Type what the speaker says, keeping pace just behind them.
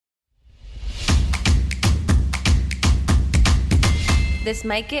This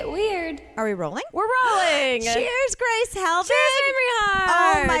might get weird. Are we rolling? We're rolling. Cheers, Grace Helbig. Cheers, Mamrie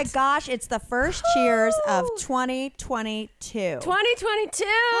Hart. Oh my gosh, it's the first cheers of 2022. 2022.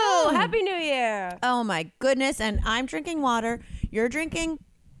 Happy New Year. Oh my goodness, and I'm drinking water. You're drinking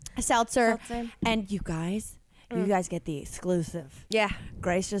a seltzer. And you guys get the exclusive. Yeah.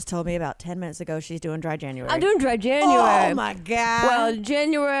 Grace just told me about 10 minutes ago she's doing dry January. I'm doing dry January. Oh my God. Well,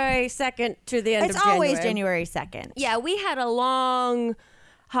 January 2nd to the end of it's January. always January 2nd. Yeah, we had a long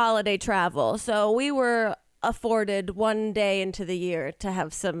holiday travel, so we were afforded one day into the year to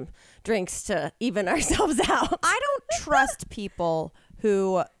have some drinks to even ourselves out. I don't trust people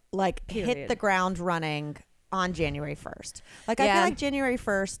who hit Period. the ground running on January 1st. I feel like January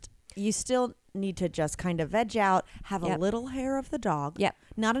 1st, you still need to just kind of veg out, have a little hair of the dog. Yep.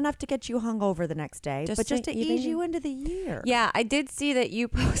 Not enough to get you hungover the next day, but just to ease you into the year. Yeah, I did see that you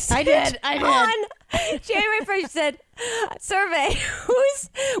posted. I did. On January 1st, you said, survey,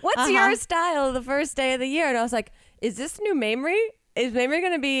 what's your style the first day of the year? And I was like, is this new Mamrie? Is Mamrie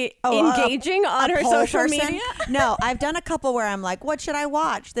going to be engaging on her social media? No, I've done a couple where I'm like, what should I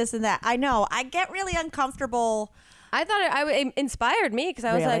watch? This and that. I know. I get really uncomfortable. I thought it inspired me because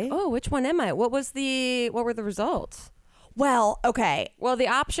I was like, oh, which one am I? What were the results? Well, okay. Well, the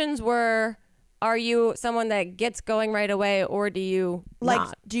options were, are you someone that gets going right away, or do you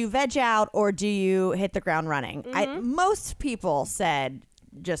not? Do you veg out or do you hit the ground running? Most people said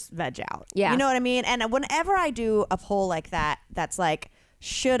just veg out. Yeah. You know what I mean? And whenever I do a poll like that, that's like,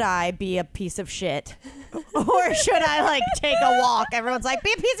 should I be a piece of shit or should I take a walk? Everyone's like,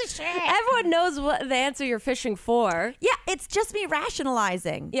 be a piece of shit. Everyone knows what the answer you're fishing for. Yeah, it's just me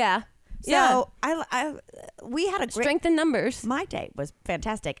rationalizing. Yeah. So we had a great strength in numbers. My date was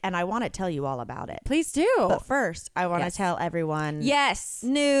fantastic, and I want to tell you all about it. Please do. But first, I want to tell everyone. Yes.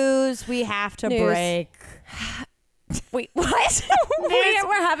 News we have to break. Wait, what?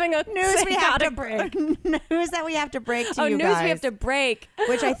 We're having a news we have to break. News that we have to break to you news guys. We have to break.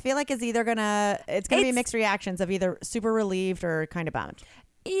 Which I feel like is either it's gonna be mixed reactions of either super relieved or kind of bummed.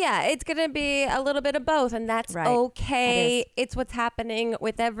 Yeah, it's going to be a little bit of both, and that's okay. It's what's happening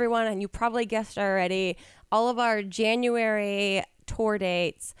with everyone, and you probably guessed already. All of our January tour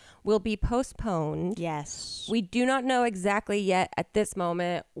dates will be postponed. Yes. We do not know exactly yet at this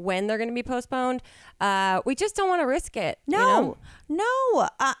moment when they're going to be postponed. We just don't want to risk it. No.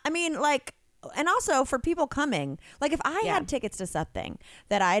 And also for people coming, if I had tickets to something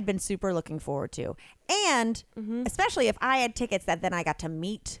that I had been super looking forward to, and especially if I had tickets that then I got to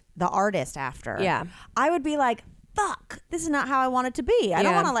meet the artist after, I would be like, fuck, this is not how I want it to be. I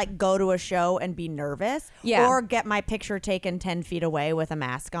don't want to go to a show and be nervous or get my picture taken 10 feet away with a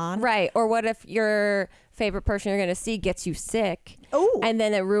mask on. Right. Or what if your favorite person you're going to see gets you sick? Oh. And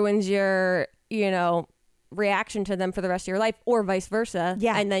then it ruins your, reaction to them for the rest of your life, or vice versa.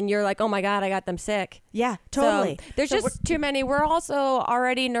 Yeah. And then you're like, oh my God, I got them sick. Yeah, totally. So there's just too many. We're also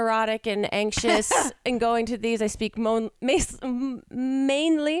already neurotic and anxious in going to these. I speak mostly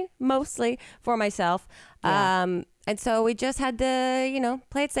for myself. Yeah. And so we just had to,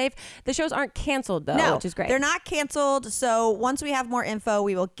 play it safe. The shows aren't canceled, though, which is great. They're not canceled. So once we have more info,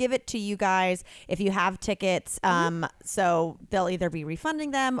 we will give it to you guys if you have tickets. So they'll either be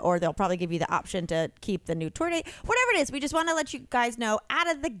refunding them or they'll probably give you the option to keep the new tour date. Whatever it is, we just want to let you guys know out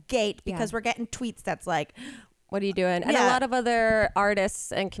of the gate because we're getting tweets that's like, what are you doing? And a lot of other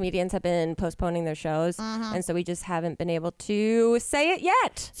artists and comedians have been postponing their shows. And so we just haven't been able to say it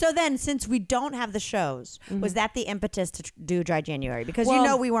yet. So then, since we don't have the shows, was that the impetus to do Dry January? Because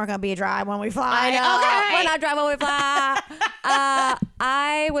we weren't going to be dry when we fly. I know. Okay. We're not dry when we fly.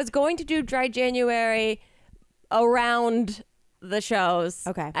 I was going to do Dry January around the shows.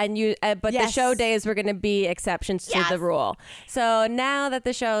 Okay. And the show days were going to be exceptions to the rule. So now that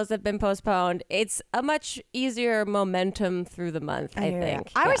the shows have been postponed, it's a much easier momentum through the month, I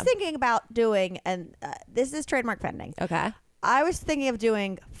think. I was thinking about doing, and this is trademark pending. Okay. I was thinking of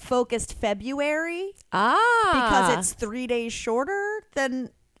doing focused February. Because it's 3 days shorter than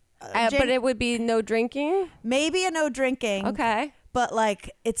but it would be no drinking? Maybe a no drinking. Okay. But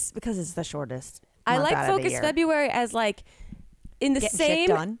it's because it's the shortest. I like out of the focused year. February as in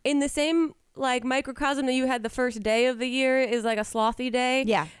the same microcosm that you had the first day of the year is like a slothy day.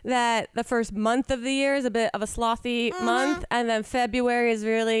 Yeah. That the first month of the year is a bit of a slothy month. And then February is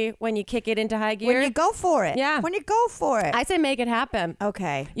really when you kick it into high gear. When you go for it. Yeah. When you go for it. I say make it happen.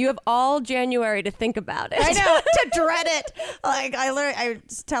 Okay. You have all January to think about it. I know, to dread it. I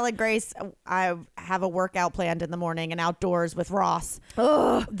was telling Grace, I have a workout planned in the morning and outdoors with Ross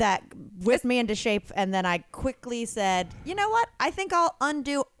that whipped me into shape. And then I quickly said, you know what? I think I'll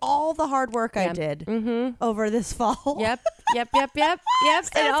undo all the hard work work I did over this fall. Yep.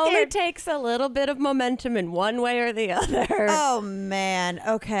 It only takes a little bit of momentum in one way or the other. Oh, man.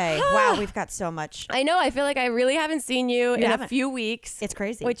 Okay. Wow, we've got so much. I know. I feel like I really haven't seen you in a few weeks. It's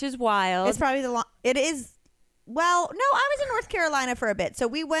crazy. Which is wild. It's probably it is. Well, no, I was in North Carolina for a bit, so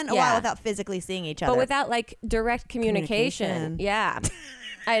we went a while without physically seeing each other. But without, like, direct communication. Yeah.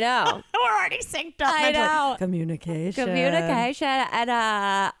 I know. We're already synced up. I know. Communication. And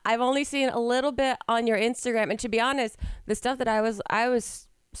I've only seen a little bit on your Instagram. And to be honest, the stuff that I was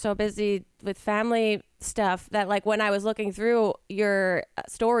so busy with family stuff that, like, when I was looking through your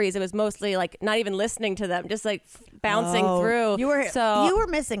stories, it was mostly like not even listening to them, just like bouncing through. You were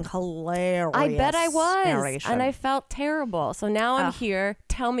missing hilarious. I bet I was, narration. and I felt terrible. So now I'm here.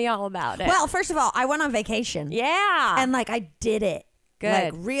 Tell me all about it. Well, first of all, I went on vacation. Yeah, and like I did it.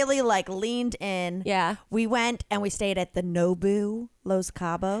 Good. Like really like leaned in. Yeah. We went and we stayed at the Nobu Los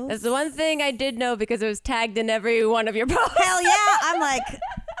Cabos. That's the one thing I did know because it was tagged in every one of your posts. Hell yeah. I'm like,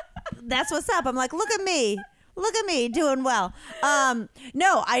 that's what's up. I'm like, look at me doing well.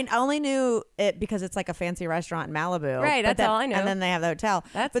 No, I only knew it because it's like a fancy restaurant in Malibu. Right. That's all I know. And then they have the hotel.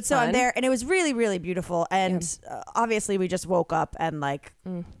 That's so fun. I'm there and it was really, really beautiful. And obviously we just woke up and like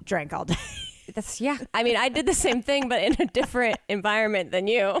drank all day. I mean, I did the same thing, but in a different environment than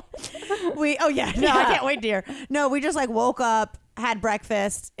you. I can't wait to hear. No, we just like woke up, had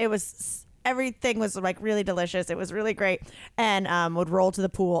breakfast. Everything was like really delicious. It was really great. And would roll to the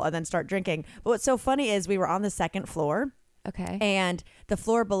pool and then start drinking. But what's so funny is we were on the second floor. Okay. And the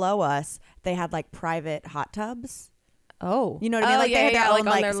floor below us, they had like private hot tubs. Oh. You know what I mean? Like they had their own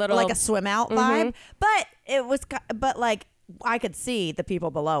like, their little... like a swim out vibe. But like I could see the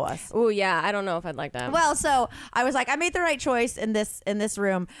people below us. Oh yeah, I don't know if I'd like that. Well, so I was like, I made the right choice in this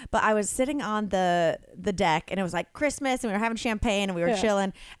room, but I was sitting on the deck and it was like Christmas and we were having champagne and we were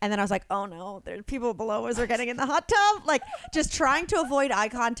chilling, and then I was like, oh no, there's people below us are getting in the hot tub, like just trying to avoid eye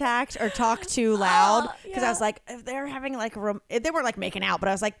contact or talk too loud because I was like, if they're having like they were like making out, but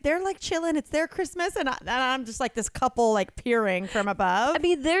I was like, they're like chilling, it's their Christmas, and I'm just like this couple like peering from above. I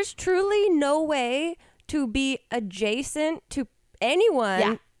mean, there's truly no way to be adjacent to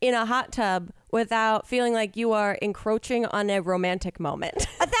anyone in a hot tub without feeling like you are encroaching on a romantic moment.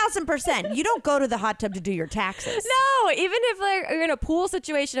 1,000%. You don't go to the hot tub to do your taxes. No, even if like you're in a pool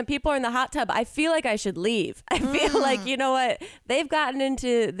situation and people are in the hot tub, I feel like I should leave. I feel like, you know what? They've gotten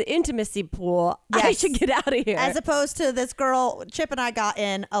into the intimacy pool. Yes. I should get out of here. As opposed to this girl, Chip and I got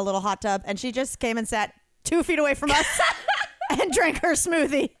in a little hot tub and she just came and sat 2 feet away from us and drank her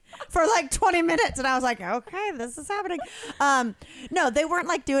smoothie for like 20 minutes. And I was like, okay, this is happening. No, they weren't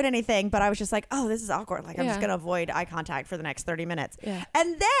like doing anything, but I was just like, oh, this is awkward. Like I'm just going to avoid eye contact for the next 30 minutes. Yeah.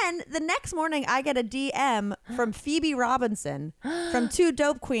 And then the next morning I get a DM from Phoebe Robinson from Two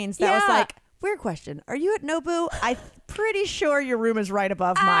Dope Queens that was like, weird question. Are you at Nobu? I'm pretty sure your room is right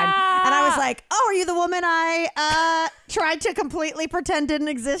above mine. And I was like, oh, are you the woman I tried to completely pretend didn't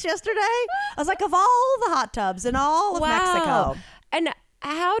exist yesterday? I was like, of all the hot tubs in all of Mexico. And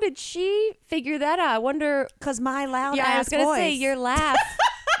how did she figure that out? I wonder. Because my loud ass voice. I was going to say your laugh.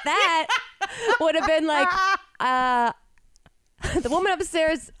 That would have been like, the woman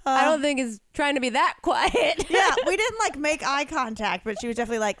upstairs, I don't think is trying to be that quiet. Yeah, we didn't like make eye contact, but she was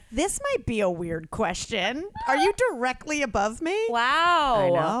definitely like, this might be a weird question. Are you directly above me? Wow. I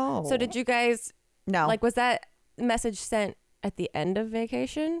know. So did you guys, like, was that message sent at the end of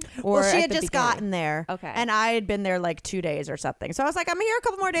vacation? Or well, she had just gotten there. Okay. And I had been there like 2 days or something. So I was like, I'm here a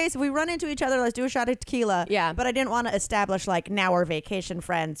couple more days. If we run into each other, let's do a shot of tequila. Yeah. But I didn't want to establish like now we're vacation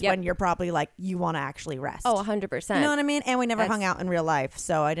friends when you're probably like, you want to actually rest. Oh, 100%. You know what I mean? And we never hung out in real life.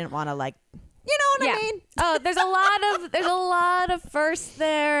 So I didn't want to like, you know what I mean? Oh, there's a lot of firsts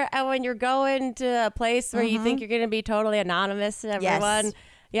there. And when you're going to a place where you think you're going to be totally anonymous to everyone. Yes.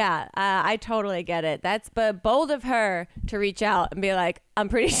 Yeah, I totally get it. That's but bold of her to reach out and be like, I'm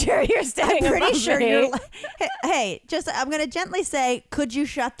pretty sure you're staying above me. I'm pretty sure you're hey, just I'm going to gently say, could you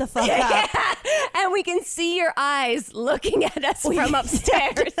shut the fuck up? And we can see your eyes looking at us from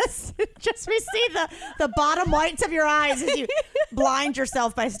upstairs. Just we see the bottom whites of your eyes as you blind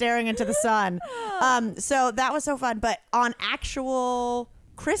yourself by staring into the sun. So that was so fun. But on actual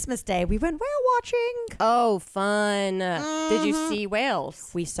Christmas Day, we went whale watching. Oh, fun. Did you see whales?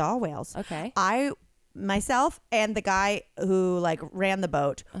 We saw whales. Okay. Myself and the guy who like ran the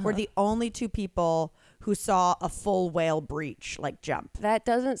boat were the only two people who saw a full whale breach, like jump. That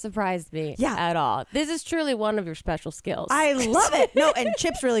doesn't surprise me at all. This is truly one of your special skills. I love it. No, and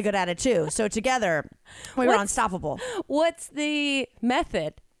Chip's really good at it too. So together, we were unstoppable. What's the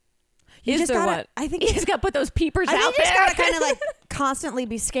method? I think you just got to put those peepers out there. You just got to kind of like constantly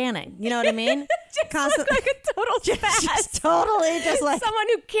be scanning. You know what I mean? Constantly, like a total spaz. Just totally, just like someone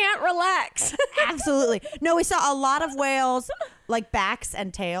who can't relax. Absolutely. No, we saw a lot of whales, like backs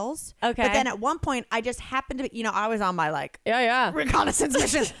and tails. Okay. But then at one point, I just happened to be, I was on my reconnaissance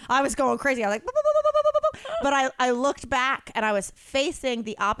mission. I was going crazy. I was like, boop, boop, boop, boop, boop, boop. But I looked back and I was facing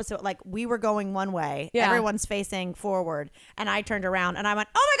the opposite. Like we were going one way. Yeah. Everyone's facing forward. And I turned around and I went,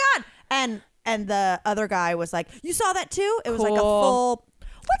 oh my God. And the other guy was like, you saw that too? It was like a full,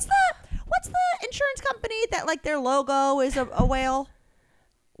 what's the insurance company that like their logo is a whale?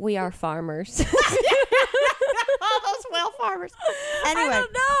 We Are Farmers. All those whale farmers. Anyway. I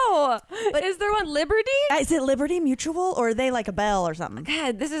don't know. But is there one Liberty? Is it Liberty Mutual or are they like a bell or something?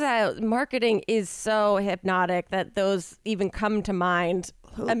 God, this is how marketing is so hypnotic that those even come to mind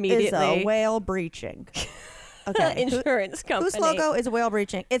immediately. Is a whale breaching. Okay. Insurance company. Whose logo is whale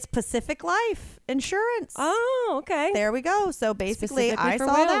breaching? It's Pacific Life Insurance. Oh, okay. There we go. So basically, I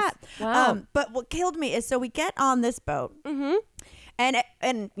saw whales. that. Wow. But what killed me is, so we get on this boat. Mm-hmm. And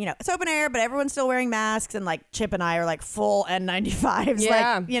it's open air, but everyone's still wearing masks, and like Chip and I are like full N95s.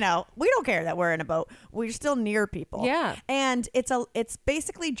 Yeah. Like, we don't care that we're in a boat. We're still near people. Yeah. And it's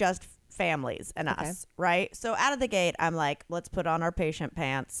basically just families and us, right? So out of the gate, I'm like, let's put on our patient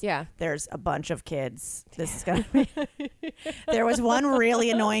pants. Yeah. There's a bunch of kids. This is gonna be. There was one really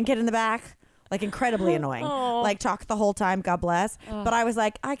annoying kid in the back. Like incredibly annoying. Aww. Like talked the whole time, God bless. But I was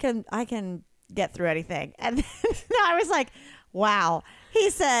like, I can get through anything. And then I was like, wow. He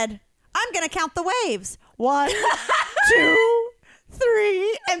said, I'm going to count the waves. 1, 2,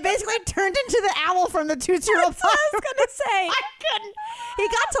 3. And basically turned into the owl from the Tootsie Roll Pop. That's what I was going to say. I couldn't. He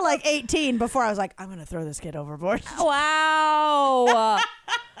got to like 18 before I was like, I'm going to throw this kid overboard. Wow.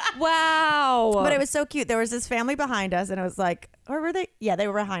 Wow. But it was so cute. There was this family behind us, and it was like, or were they? Yeah, they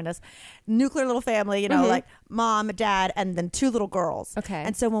were behind us. Nuclear little family, like mom, dad, and then 2 little girls. Okay.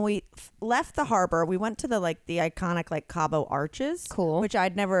 And so when we left the harbor, we went to the iconic like Cabo Arches. Cool. Which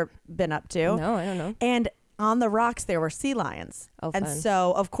I'd never been up to. No, I don't know. And on the rocks there were sea lions. Oh, and fun.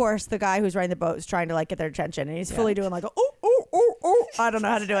 so of course the guy who's riding the boat is trying to like get their attention, and he's fully doing like oh. I don't know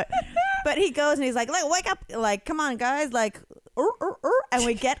how to do it. But he goes and he's like wake up, like come on guys, like and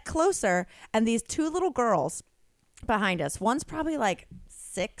we get closer, and these 2 little girls behind us, one's probably like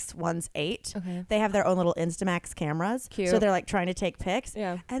 6, one's 8. Okay. They have their own little Instamax cameras. Cute. So they're like trying to take pics.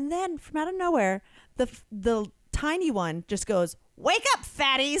 Yeah. And then from out of nowhere, the tiny one just goes, wake up,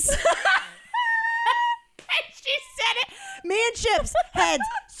 fatties. She said it. Me and Chip's heads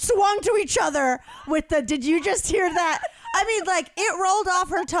swung to each other with the, did you just hear that? I mean, like, it rolled off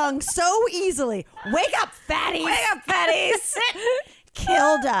her tongue so easily. Wake up, fatties. Wake up, fatties.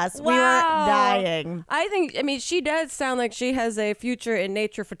 Killed us. Wow. We were dying. I mean, she does sound like she has a future in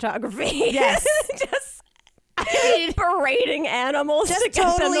nature photography. Yes. Just berating animals. Just to get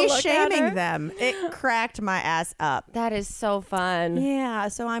totally them to look at her. shaming them. It cracked my ass up. That is so fun. Yeah,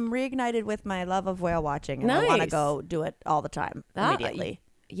 so I'm reignited with my love of whale watching, and I want to go do it all the time immediately.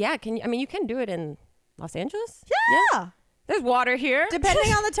 Yeah, you can do it in Los Angeles? Yeah. There's water here.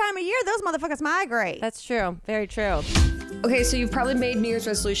 Depending on the time of year, those motherfuckers migrate. That's true. Very true. Okay, so you've probably made New Year's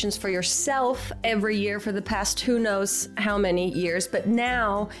resolutions for yourself every year for the past who knows how many years, but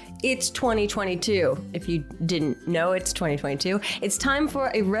now it's 2022. If you didn't know, it's 2022. It's time for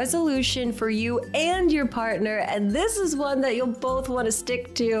a resolution for you and your partner, and this is one that you'll both want to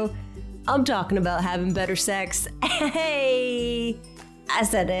stick to. I'm talking about having better sex. Hey! I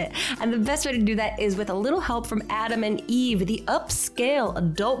said it. And the best way to do that is with a little help from Adam and Eve, the upscale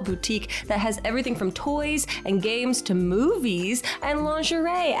adult boutique that has everything from toys and games to movies and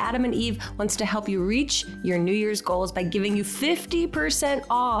lingerie. Adam and Eve wants to help you reach your New Year's goals by giving you 50%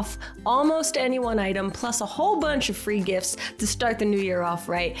 off almost any one item, plus a whole bunch of free gifts to start the new year off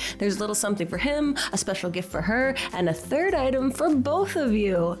right. There's a little something for him, a special gift for her, and a third item for both of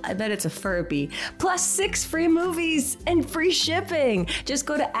you. I bet it's a Furby. Plus 6 free movies and free shipping. Just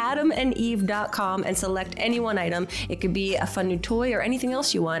go to adamandeve.com and select any one item. It could be a fun new toy or anything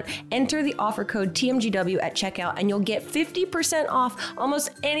else you want. Enter the offer code TMGW at checkout and you'll get 50% off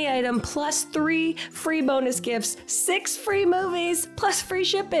almost any item, plus 3 free bonus gifts, 6 free movies, plus free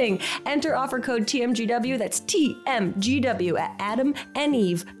shipping. Enter offer code TMGW, that's TMGW at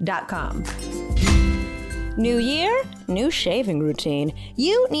adamandeve.com. New year, new shaving routine.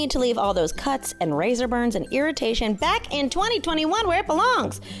 You need to leave all those cuts and razor burns and irritation back in 2021 where it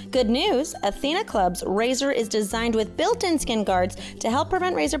belongs. Good news, Athena Club's razor is designed with built-in skin guards to help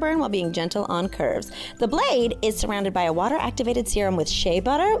prevent razor burn while being gentle on curves. The blade is surrounded by a water-activated serum with shea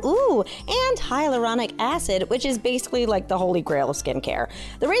butter, and hyaluronic acid, which is basically like the holy grail of skincare.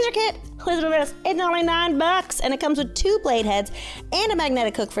 The razor kit, it's only $9, and it comes with 2 blade heads and a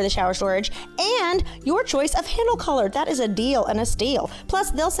magnetic hook for the shower storage, and your choice of handle color. That is a deal and a steal.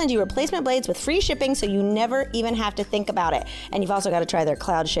 Plus, they'll send you replacement blades with free shipping so you never even have to think about it. And you've also got to try their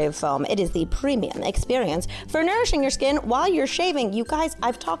Cloud Shave Foam. It is the premium experience for nourishing your skin while you're shaving. You guys,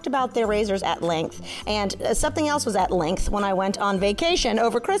 I've talked about their razors at length, and something else was at length when I went on vacation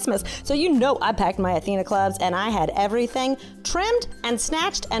over Christmas. So you know I packed my Athena Clubs and I had everything trimmed and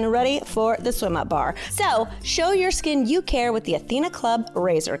snatched and ready for the swim up bar. So show your skin you care with the Athena Club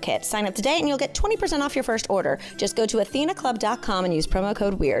Razor Kit. Sign up today and you'll get 20% off your first order. Just go to athenaclub.com and use promo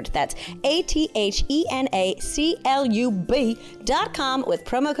code WEIRD. That's ATHENACLUB.com with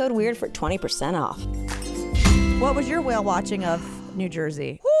promo code WEIRD for 20% off. What was your whale watching of New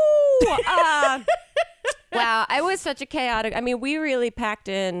Jersey? Wow, it was such a chaotic. I mean, we really packed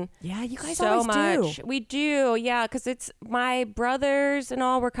in. Yeah, you guys so always much. do. We do, yeah, because it's my brothers and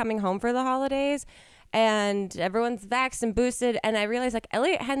all were coming home for the holidays, and everyone's vaxxed and boosted. And I realized like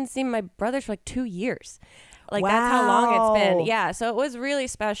Elliot hadn't seen my brothers for like 2 years. Like that's how long it's been. Yeah, so it was really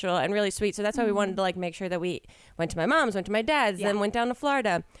special and really sweet. So that's why we wanted to like make sure that we went to my mom's, went to my dad's, then went down to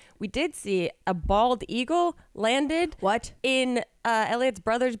Florida. We did see a bald eagle landed in Elliot's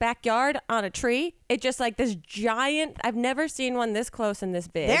brother's backyard on a tree. It just like this giant, I've never seen one this close and this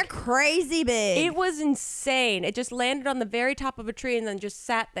big. They're crazy big. It was insane. It just landed on the very top of a tree and then just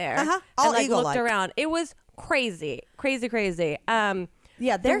sat there All and like eagle-like. looked around. It was crazy.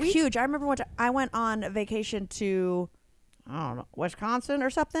 Yeah, they're huge. I remember I went on vacation to, I don't know, Wisconsin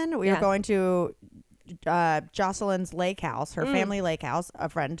or something. We were going to Jocelyn's lake house, her family lake house, a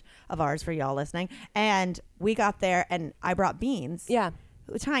friend of ours for y'all listening. And we got there and I brought Beans. Yeah.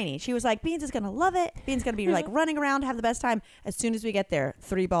 Tiny. She was like, Beans is going to love it. Beans is going to be like running around, have the best time. As soon as we get there,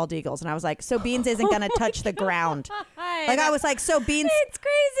 3 bald eagles. And I was like, so Beans isn't going to touch the ground. Like I was like, so Beans. It's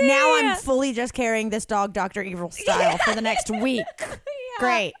crazy. Now I'm fully just carrying this dog Dr. Evil style for the next week.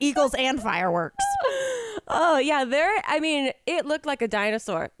 Great. Eagles and fireworks. Oh, yeah. It looked like a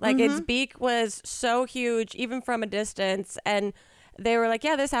dinosaur. Like its beak was so huge, even from a distance. And they were like,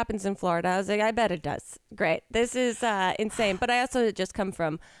 yeah, this happens in Florida. I was like, I bet it does. Great. This is insane. But I also had just come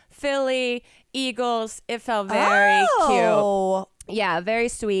from Philly, Eagles. It felt very cute. Yeah, very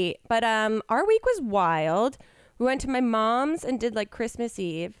sweet. But our week was wild. We went to my mom's and did like Christmas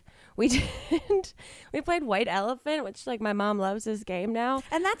Eve. We played White Elephant, which like my mom loves this game now.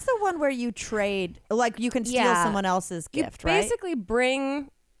 And that's the one where you trade, like you can steal someone else's gift, right? Basically bring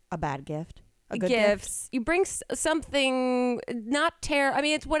a bad gift. A good gifts. You bring something not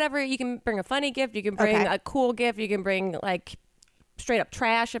it's whatever. You can bring a funny gift. You can bring a cool gift. You can bring like straight up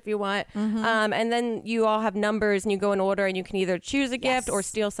trash if you want. And then you all have numbers and you go in order and you can either choose a gift or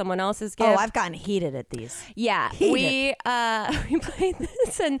steal someone else's gift. Oh, I've gotten heated at these. Yeah. We played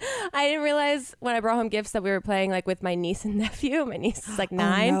this and I didn't realize when I brought home gifts that we were playing like with my niece and nephew. My niece is like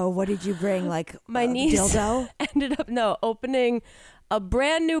 9. Oh no, what did you bring? Like my niece dildo? Ended up opening a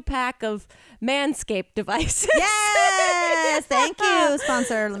brand new pack of Manscaped devices. Yes! Thank you,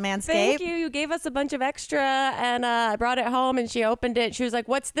 sponsor Manscaped. Thank you. You gave us a bunch of extra, and I brought it home, and she opened it. She was like,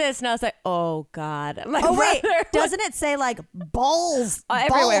 "What's this?" And I was like, "Oh God!" Wait, doesn't it say like balls,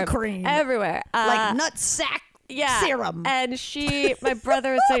 everywhere, ball cream, everywhere, like nut sack? Serum. And my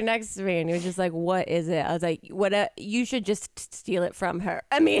brother was sitting next to me and he was just like, what is it? I was like, what? You should just steal it from her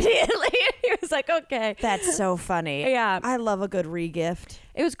immediately. He was like, okay. That's so funny. Yeah. I love a good re-gift.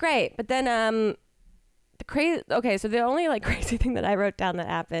 It was great. But then so the only like crazy thing that I wrote down that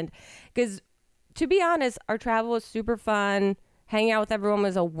happened, because to be honest, our travel was super fun. Hanging out with everyone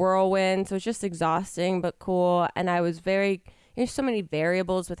was a whirlwind. So it was just exhausting, but cool. And I was there's so many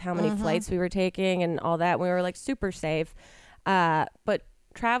variables with how many flights we were taking and all that. We were like super safe. But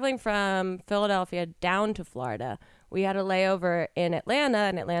traveling from Philadelphia down to Florida, we had a layover in Atlanta,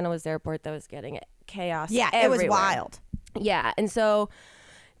 and Atlanta was the airport that was getting chaos. Yeah, everywhere. It was wild. Yeah. And so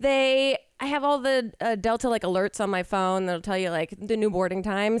I have all the Delta like alerts on my phone that'll tell you like the new boarding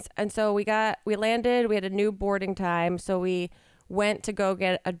times. And so we landed, we had a new boarding time. So we went to go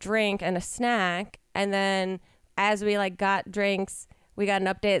get a drink and a snack. And then as we like got drinks, we got an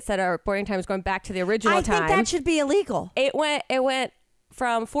update that said our boarding time was going back to the original time. I think that should be illegal. It went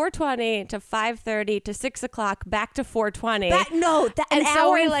from 4:20 to 5:30 to 6 o'clock back to 4:20. An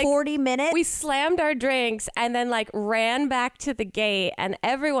hour and 40 minutes. We slammed our drinks and then like ran back to the gate, and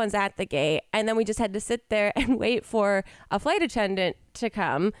everyone's at the gate, and then we just had to sit there and wait for a flight attendant to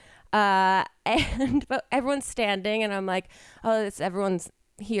come. But everyone's standing, and I'm like, oh, everyone's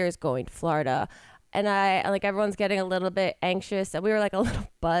here is going to Florida. And everyone's getting a little bit anxious, and we were like a little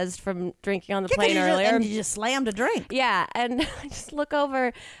buzzed from drinking on the plane earlier. And you just slammed a drink. Yeah, and I just look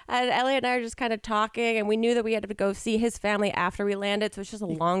over, and Elliot and I are just kind of talking, and we knew that we had to go see his family after we landed, so it's just a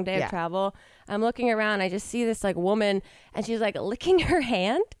long day of travel. I'm looking around, I just see this like woman, and she's like licking her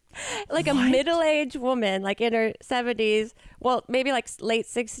hand, like a middle-aged woman, like in her 70s, well, maybe like late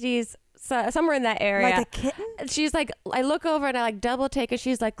 60s. So, somewhere in that area. Like a kitten? She's like, I look over and I like double take it.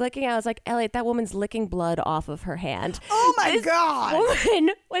 She's like licking. I was like, Elliot, that woman's licking blood off of her hand. Oh my God.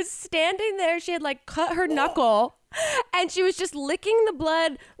 Woman was standing there. She had like cut her knuckle, and she was just licking the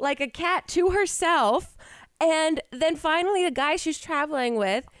blood like a cat to herself. And then finally the guy she's traveling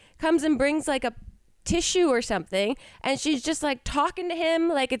with comes and brings like a tissue or something, and she's just like talking to him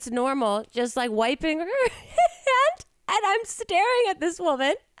like it's normal, just like wiping her hand. And I'm staring at this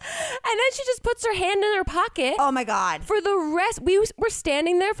woman, and then she just puts her hand in her pocket. Oh my God. For the rest, we were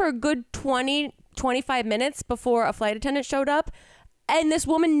standing there for a good 20, 25 minutes before a flight attendant showed up, and this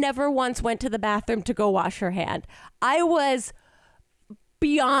woman never once went to the bathroom to go wash her hand. I was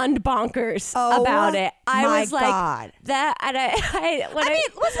beyond bonkers about it. I was like, God. That, and I mean,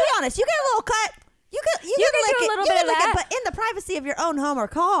 let's be honest. You get a little cut. You can do a little bit of that, but in the privacy of your own home or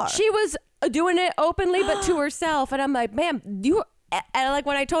car. She was doing it openly, but to herself. And I'm like, ma'am, and like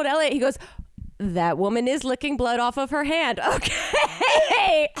when I told Elliot, he goes, that woman is licking blood off of her hand.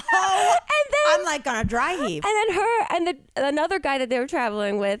 Okay. And then I'm like on a dry heave. And then another guy that they were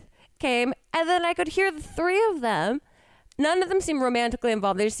traveling with came, and then I could hear the three of them. None of them seemed romantically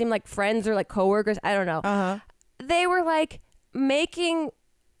involved. They just seemed like friends or like coworkers. I don't know. They were like making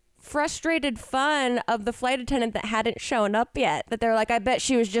frustrated fun of the flight attendant that hadn't shown up yet, that they're like, I bet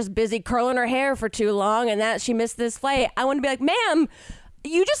she was just busy curling her hair for too long and that she missed this flight. I want to be like, ma'am,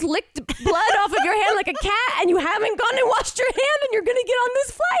 you just licked blood off of your hand like a cat, and you haven't gone and washed your hand, and you're gonna get on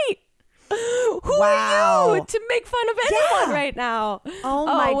this flight. Who are you to make fun of anyone right now? Oh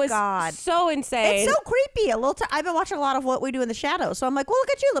my God. So insane. It's so creepy. I've been watching a lot of What We Do in the Shadows, so I'm like, well, look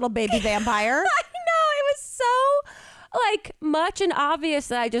at you, little baby vampire. I know. It was so like much and obvious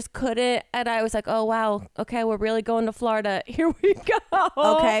that I just couldn't, and I was like, oh wow, okay, we're really going to Florida. Here we go.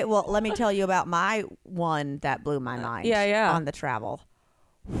 Okay, well, let me tell you about my one that blew my mind. On the travel.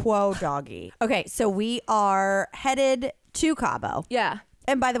 Whoa, doggy. Okay, so we are headed to Cabo. Yeah.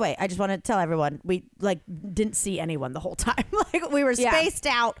 And by the way, I just want to tell everyone, we like didn't see anyone the whole time. Like we were spaced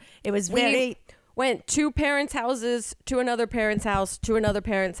out. It was very. Went to parents' houses, to another parent's house, to another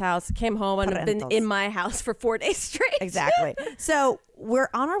parent's house, came home, and have been in my house for 4 days straight. Exactly. So we're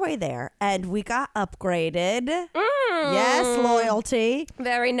on our way there, and we got upgraded. Yes, loyalty.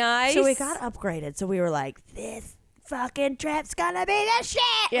 Very nice. So we got upgraded. So we were like, this fucking trip's gonna be the shit.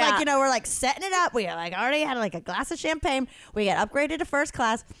 Yeah. Like, we're like setting it up. We like already had like a glass of champagne. We got upgraded to first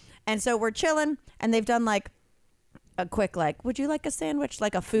class. And so we're chilling, and they've done like a quick like, would you like a sandwich?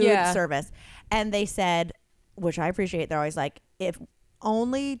 Like a food service. And they said, which I appreciate, they're always like, if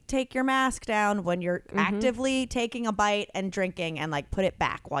only take your mask down when you're actively taking a bite and drinking, and like put it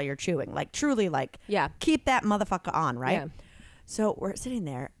back while you're chewing. Like truly like keep that motherfucker on, right? Yeah. So we're sitting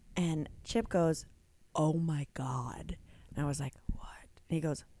there, and Chip goes, oh my God. And I was like, what? And he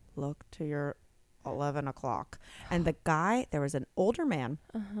goes, look to your 11 o'clock. And the guy, there was an older man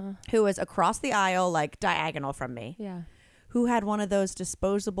who was across the aisle, like diagonal from me, who had one of those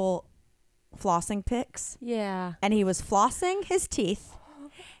disposable flossing picks. Yeah. And he was flossing his teeth.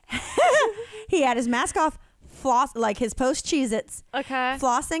 He had his mask off, like his post Cheez-Its,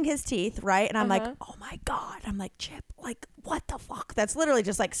 flossing his teeth, right? And I'm like, oh my God. I'm like, Chip, like, what the fuck? That's literally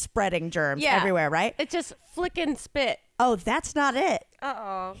just like spreading germs everywhere, right? It's just flicking spit. Oh, that's not it.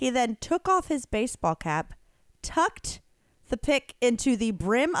 Uh-oh. He then took off his baseball cap, tucked the pick into the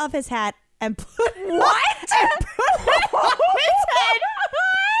brim of his hat, and put it on his head.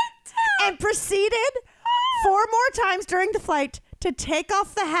 And proceeded 4 more times during the flight to take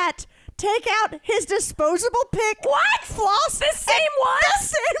off the hat, take out his disposable pick. What? Floss. The same one? The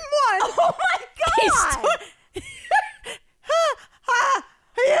same one. Oh my God.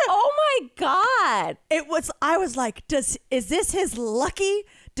 Oh my God. I was like, is this his lucky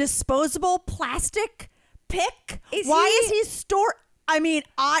disposable plastic pick? Why is he store? I mean,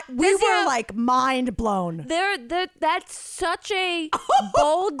 we were like mind blown. That's such a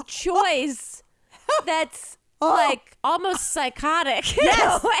bold choice. That's like almost psychotic in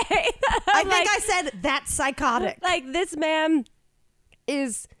Yes. a way. I think I said that's psychotic. Like this man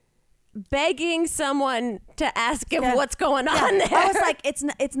is begging someone to ask him what's going on there. I was like,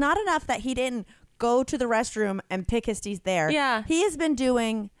 it's not enough that he didn't go to the restroom and pick his teeth there. Yeah. He has been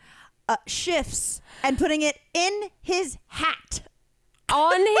doing shifts and putting it in his hat.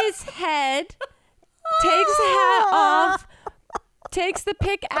 On his head, takes the hat off, takes the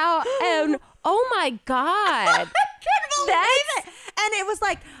pick out, and oh my God. That's it. And it was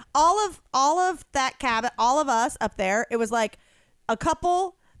like all of that cabin, all of us up there, it was like a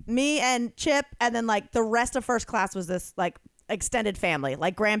couple, me and Chip, and then like the rest of first class was this like extended family,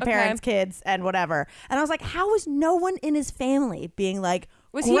 like grandparents, kids, and whatever. And I was like, how is no one in his family being like,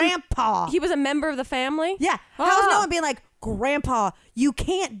 Grandpa? He was a member of the family? Yeah. How is no one being like, Grandpa, you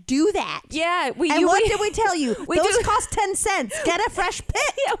can't do that? Yeah. What did we tell you? Those cost 10 cents. Get a fresh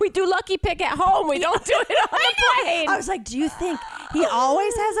pick. Yeah, we do Lucky Pick at home. We don't do it on the plane. I was like, do you think he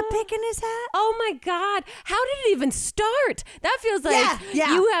always has a pick in his hat? Oh my God. How did it even start? That feels like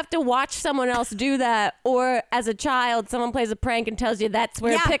you have to watch someone else do that. Or as a child, someone plays a prank and tells you that's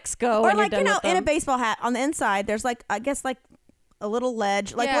where picks go. Or like, in a baseball hat on the inside, there's like, I guess like a little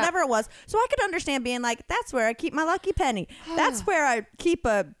ledge, like whatever it was. So I could understand being like, that's where I keep my lucky penny. That's where I keep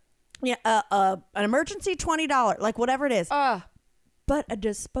an emergency $20, like whatever it is. But a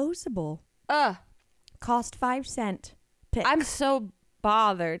disposable cost 5 cent pick. I'm so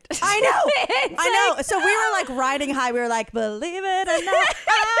bothered. I know. I know. So we were like riding high. We were like, believe it or not,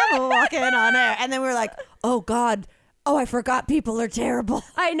 I'm walking on air. And then we were like, oh God. Oh, I forgot people are terrible.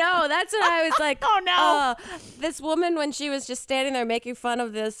 I know. That's what I was like. Oh, no. This woman, when she was just standing there making fun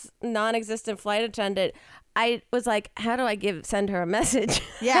of this non-existent flight attendant, I was like, how do I send her a message?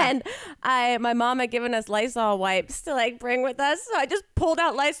 Yeah. And my mom had given us Lysol wipes to like bring with us. So I just pulled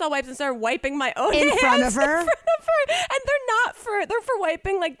out Lysol wipes and started wiping my own hands in front of her. And they're for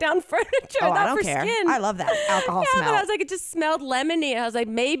wiping like down furniture, not I don't for care. skin. I love that alcohol smell. But I was like, it just smelled lemony. I was like,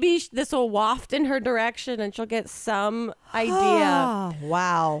 maybe this will waft in her direction and she'll get some idea.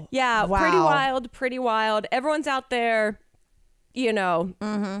 Wow. Yeah. Wow. Pretty wild. Everyone's out there,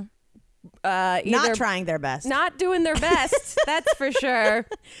 not trying their best, not doing their best. That's for sure.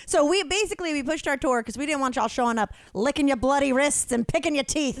 So we pushed our tour because we didn't want y'all showing up licking your bloody wrists and picking your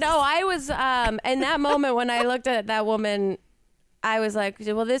teeth. No, I was in that moment when I looked at that woman, I was like,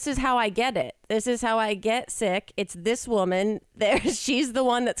 well, this is how I get it. This is how I get sick. It's this woman there. She's the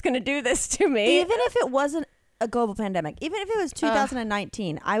one that's going to do this to me. Even if it wasn't a global pandemic, even if it was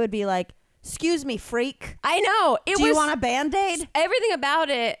 2019, I would be like, excuse me, freak. I know. Do you want a Band-Aid? Everything about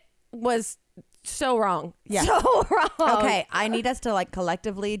it was so wrong. Yeah. So wrong. Okay, I need us to like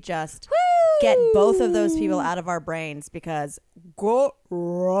collectively just get both of those people out of our brains because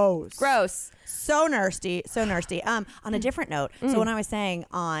gross. So nasty. On a different note, so when I was saying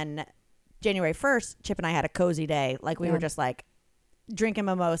on January 1st, Chip and I had a cozy day. Like we were just like drinking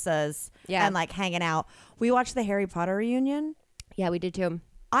mimosas and like hanging out. We watched the Harry Potter reunion. Yeah, we did too.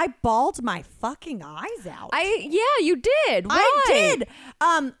 I bawled my fucking eyes out. You did. Why? I did.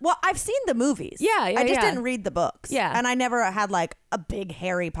 Well, I've seen the movies. Yeah, I just didn't read the books. Yeah. And I never had like a big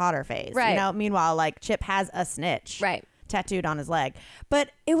Harry Potter phase. Right. You know, meanwhile, like Chip has a snitch tattooed on his leg.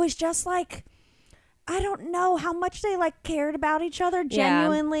 But it was just like, I don't know how much they like cared about each other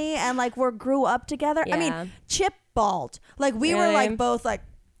genuinely and like grew up together. Yeah. I mean, Chip bawled. Like we were like both like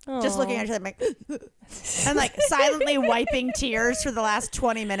just looking at each other like, and like silently wiping tears for the last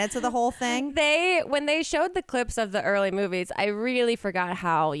 20 minutes of the whole thing. When they showed the clips of the early movies, I really forgot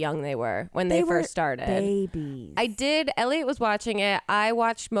how young they were when they first started. Babies. Elliot was watching it. I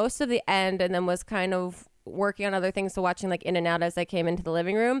watched most of the end and then was kind of working on other things, so watching like in and out as I came into the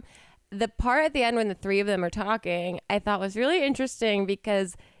living room. The part at the end when the three of them are talking, I thought was really interesting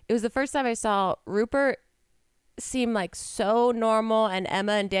because it was the first time I saw Rupert seem like so normal and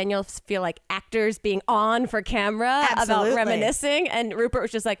Emma and Daniel feel like actors being on for camera about reminiscing, and Rupert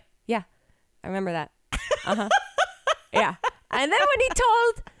was just like, yeah, I remember that. Yeah. And then when he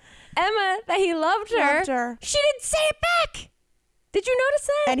told Emma that he loved her, she didn't say it back. Did you notice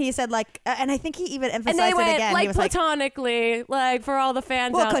that? And he said like, and I think he even emphasized and they went, it again. Like he was platonically, like for all the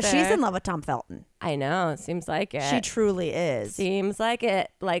fans out there. Well, because she's in love with Tom Felton. I know. It seems like it. She truly is. Seems like it.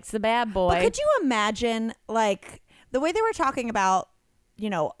 Likes the bad boy. But could you imagine like the way they were talking about,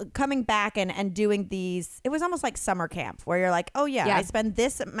 coming back and doing these, it was almost like summer camp where you're like, oh yeah, I spend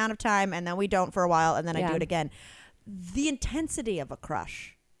this amount of time and then we don't for a while and then I do it again. The intensity of a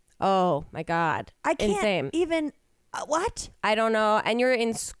crush. Oh my God. I can't even What? I don't know. And you're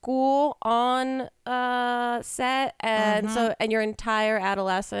in school on set, and and your entire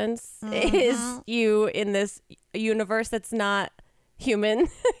adolescence is you in this universe that's not human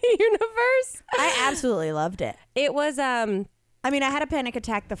universe. I absolutely loved it. It was I mean, I had a panic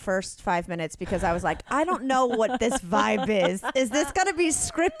attack the first 5 minutes because I was like, I don't know what this vibe is. Is this going to be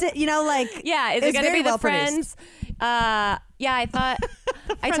scripted? You know, like, yeah, is it going to be the Friends? Yeah, I thought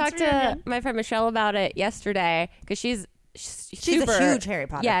I talked to my friend Michelle about it yesterday because she's super, a huge Harry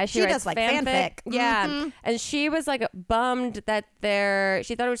Potter. Yeah, she does like fanfic. Yeah, and she was like bummed that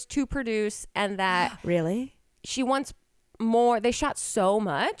she thought it was too produced and that really she wants more. They shot so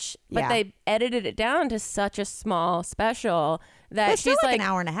much, but they edited it down to such a small special that she's like an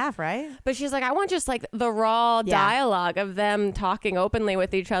hour and a half, right? But she's like, I want just like the raw dialogue of them talking openly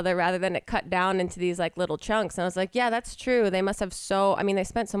with each other rather than it cut down into these like little chunks. And I was like, yeah, that's true. They must have they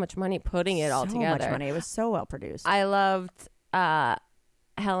spent so much money putting it all together. So much money. It was so well produced. I loved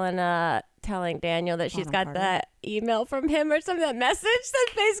Helena telling Daniel that she's got that email from him or something, that message that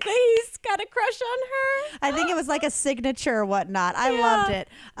basically he's got a crush on her. I think it was like a signature or whatnot. I loved it.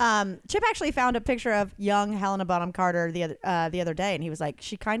 Chip actually found a picture of young Helena Bonham Carter the other day, and he was like,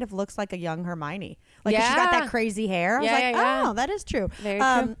 she kind of looks like a young Hermione. Like she got that crazy hair. I was like, oh, that is true. Very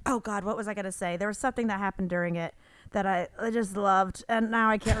true. Oh God, what was I going to say? There was something that happened during it that I just loved, and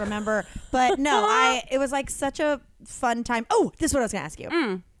now I can't remember. But no, it was like such a fun time. Oh, this is what I was going to ask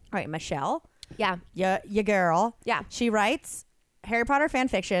you. All right, Michelle. Yeah. Your girl. Yeah. She writes Harry Potter fan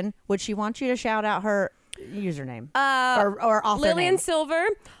fiction. Would she want you to shout out her username or author Lillian name? Silver.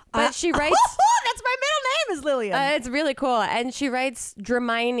 But she writes. That's my middle name is Lillian. It's really cool, and she writes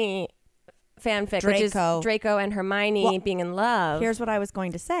Hermione fanfic, which is Draco and Hermione being in love. Here's what I was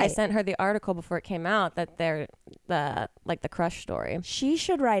going to say. I sent her the article before it came out that they're the crush story. She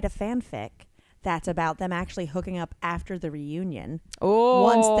should write a fanfic that's about them actually hooking up after the reunion. Oh,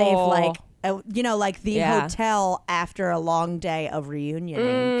 once they've like the hotel after a long day of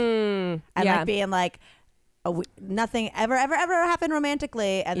reunioning, and like being like, nothing ever happened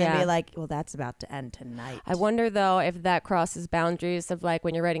romantically, and then be like, well, that's about to end tonight. I wonder though if that crosses boundaries of like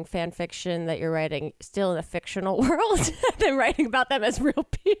when you're writing fan fiction that you're writing still in a fictional world than writing about them as real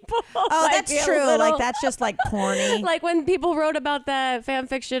people. Oh, that's true. Like that's just like corny. Like when people wrote about that fan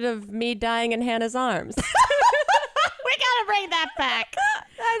fiction of me dying in Hannah's arms. We gotta bring that back.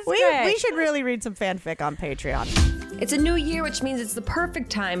 That's great. We should really read some fanfic on Patreon. It's a new year, which means it's the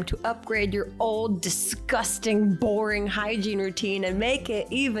perfect time to upgrade your old, disgusting, boring hygiene routine and make it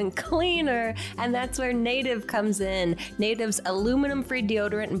even cleaner. And that's where Native comes in. Native's aluminum-free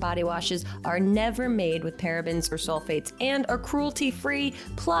deodorant and body washes are never made with parabens or sulfates and are cruelty-free.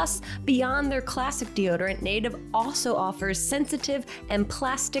 Plus, beyond their classic deodorant, Native also offers sensitive and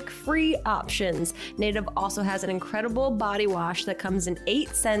plastic-free options. Native also has an incredible body wash that comes in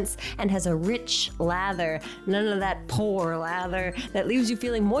 8 scents and has a rich lather. None of that poor lather that leaves you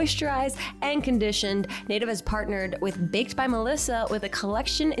feeling moisturized and conditioned. Native has partnered with Baked by Melissa with a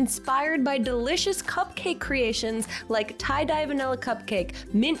collection inspired by delicious cupcake creations like tie-dye vanilla cupcake,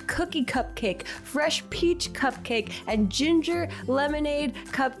 mint cookie cupcake, fresh peach cupcake, and ginger lemonade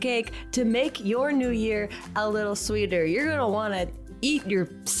cupcake to make your new year a little sweeter. You're gonna want to eat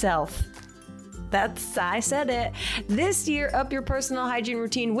yourself. I said it. This year, up your personal hygiene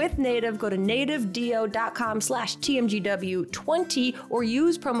routine with Native. Go to nativedeo.com/TMGW20 or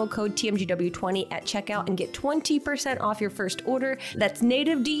use promo code TMGW20 at checkout and get 20% off your first order. That's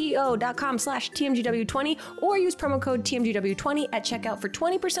nativedeo.com/TMGW20 or use promo code TMGW20 at checkout for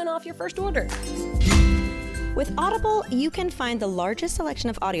 20% off your first order. With Audible, you can find the largest selection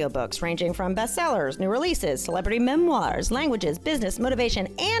of audiobooks ranging from bestsellers, new releases, celebrity memoirs, languages, business, motivation,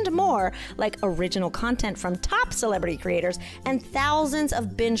 and more, like original content from top celebrity creators and thousands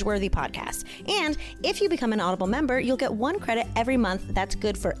of binge-worthy podcasts. And if you become an Audible member, you'll get 1 credit every month that's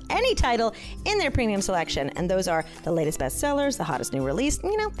good for any title in their premium selection. And those are the latest bestsellers, the hottest new release,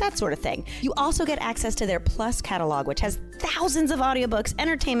 that sort of thing. You also get access to their Plus catalog, which has thousands of audiobooks,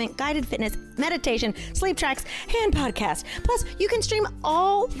 entertainment, guided fitness, meditation, sleep tracks, and podcasts. Plus, you can stream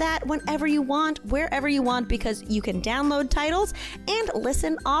all that whenever you want, wherever you want, because you can download titles and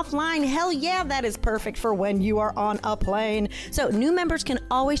listen offline. Hell yeah, that is perfect for when you are on a plane. So new members can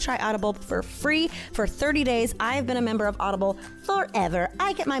always try Audible for free for 30 days. I have been a member of Audible forever.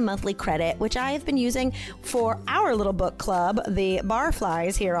 I get my monthly credit, which I have been using for our little book club, the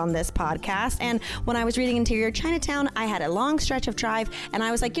Barflies, here on this podcast. And when I was reading Interior Chinatown, I had a long stretch of drive, and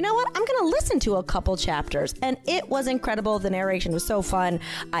I was like, you know what? I'm going to listen to a couple chapters. characters, and it was incredible. The narration was so fun.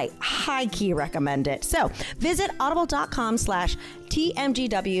 I high-key recommend it. So visit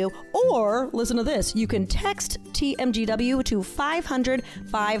audible.com/TMGW, or listen to this. You can text TMGW to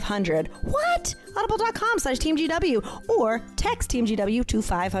 500-500. What? Audible.com/TMGW, or text TMGW to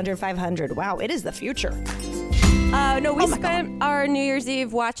 500-500. Wow, it is the future. No, we spent our New Year's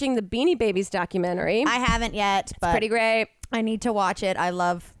Eve watching the Beanie Babies documentary. I haven't yet, but pretty great. I need to watch it. I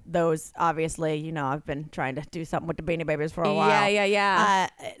love those. Obviously, you know, I've been trying to do something with the Beanie Babies for a while. Yeah.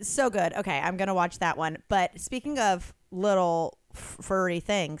 So good. Okay, I'm gonna watch that one. But speaking of little furry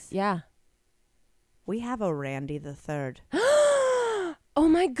things, we have a Randy the Third. Oh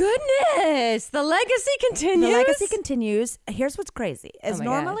my goodness! The legacy continues. Here's what's crazy: is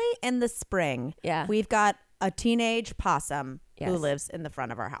normally in the spring, we've got a teenage possum who lives in the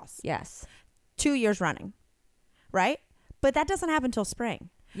front of our house. Yes, 2 years running, right? But that doesn't happen till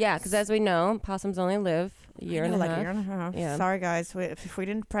spring. Yeah, because as we know, possums only live a year and a half. Yeah. Sorry, guys, if we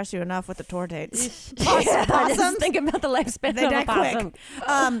didn't press you enough with the tour dates. Possums, think about the lifespan of a possum.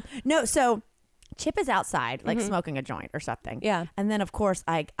 Quick. No, so Chip is outside, like smoking a joint or something. Yeah, and then of course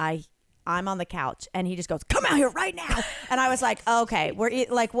I'm on the couch, and he just goes, "Come out here right now!" And I was like, "Okay,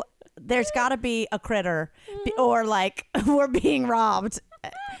 there's got to be a critter, or like we're being robbed."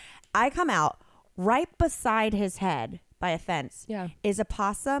 I come out right beside his head by a fence. Is a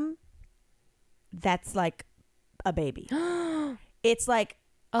possum that's like a baby. It's like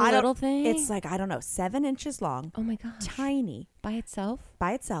a little thing. It's like, I don't know, 7 inches long. Oh my gosh. Tiny. By itself,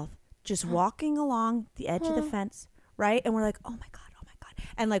 just walking along the edge of the fence, right? And we're like, oh my god.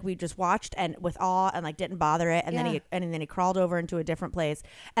 And like we just watched and with awe, and like didn't bother it, and then he crawled over into a different place.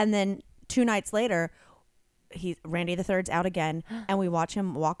 And then 2 nights later, Randy the Third's out again, and we watch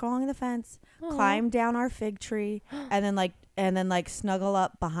him walk along the fence, climb down our fig tree, and then snuggle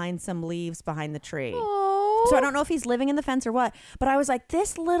up behind some leaves behind the tree. Aww. So I don't know if he's living in the fence or what, but I was like,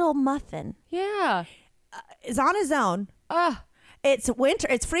 this little muffin is on his own. It's winter,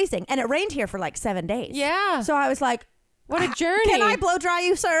 it's freezing, and it rained here for like 7 days. So I was like, what a journey. Can I blow dry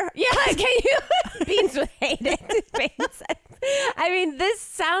you, sir? Yeah, can you? Beans would hate it. I mean, this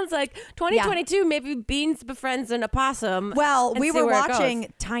sounds like 2022. Maybe Beans befriends an opossum. Well, we were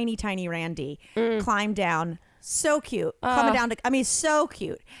watching tiny Randy climb down. So cute. Coming down to, so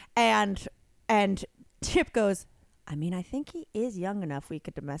cute. And Chip goes, I think he is young enough we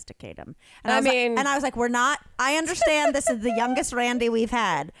could domesticate him. And I was like, we're not. I understand this is the youngest Randy we've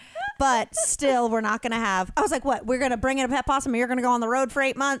had, but still, we're not going to have. I was like, what? We're going to bring in a pet possum and you're going to go on the road for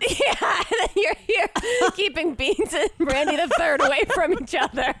 8 months? Yeah, and then you're here keeping Beans and Randy the Third away from each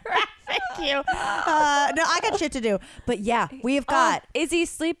other. Thank you. No, I got shit to do. But yeah, we've got. Is he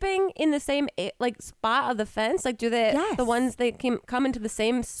sleeping in the same spot of the fence? Like, do they the ones they come into the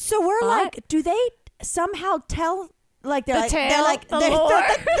same? So we're spot? like, do they somehow tell? Like they're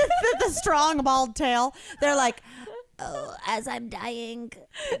the strong bald tail. They're like, oh, as I'm dying,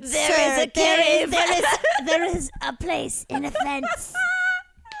 there is a cave. There is a place in a fence.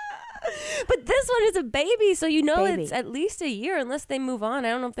 But this one is a baby, so it's at least a year unless they move on. I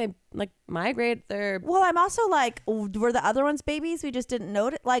don't know if they migrate their. Well, I'm also like, were the other ones babies? We just didn't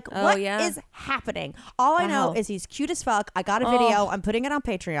notice. Like, what is happening? All I know is he's cute as fuck. I got a video. I'm putting it on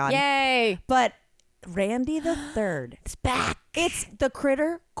Patreon. Yay! But Randy the Third, it's back. It's the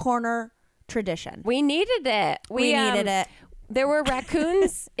Critter Corner tradition. We needed it. We needed it. There were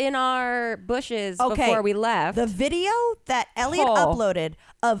raccoons in our bushes before we left. The video that Elliot uploaded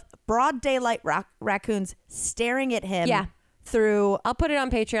of broad daylight raccoons staring at him through. I'll put it on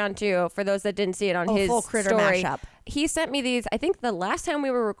Patreon too for those that didn't see it on his full critter story. mashup. He sent me these. I think the last time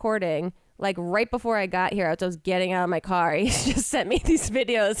we were recording, like right before I got here, as I was getting out of my car, he just sent me these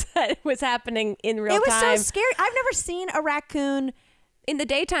videos that was happening in real time. It was so scary. I've never seen a raccoon in the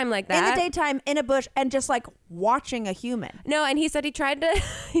daytime like that. In the daytime, in a bush, and just like watching a human. No, and he said he tried to.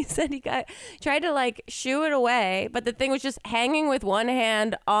 He said he tried to like shoo it away, but the thing was just hanging with one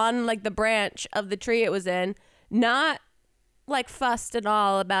hand on like the branch of the tree it was in, not like fussed at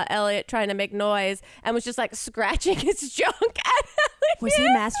all about Elliot trying to make noise, and was just like scratching his junk at Elliot. Was he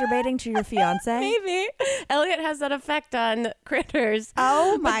masturbating to your fiance? Maybe. Elliot has that effect on critters.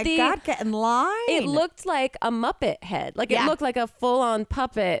 Oh my God, get in line. It looked like a Muppet head. Like it looked like a full-on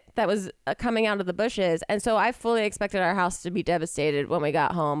puppet that was coming out of the bushes. And so I fully expected our house to be devastated when we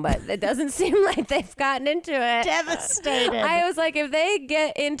got home, but it doesn't seem like they've gotten into it. Devastated. I was like, if they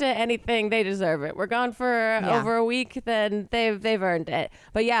get into anything, they deserve it. We're gone for over a week, then they've earned it.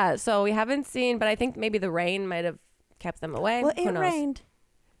 But yeah, so we haven't seen, but I think maybe the rain might have kept them away. Well, it rained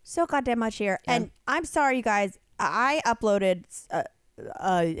so goddamn much here. Yeah. And I'm sorry, you guys. I uploaded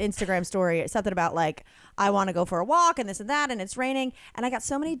Instagram story, something about like, I want to go for a walk and this and that, and it's raining. And I got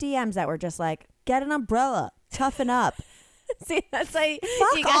so many DMs that were just like, get an umbrella, toughen up. See, that's like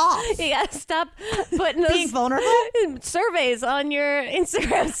Fuck off. You gotta stop putting those being vulnerable surveys on your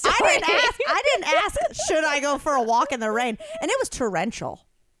Instagram story. I didn't ask should I go for a walk in the rain, and it was torrential.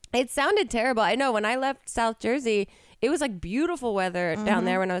 It sounded terrible. I know when I left South Jersey, it was like beautiful weather down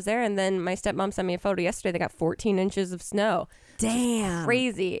there when I was there, and then my stepmom sent me a photo yesterday. They got 14 inches of snow. Damn.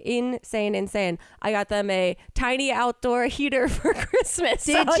 Crazy. Insane. I got them a tiny outdoor heater for Christmas.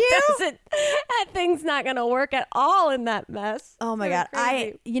 Did you? That thing's not going to work at all in that mess. Oh my God.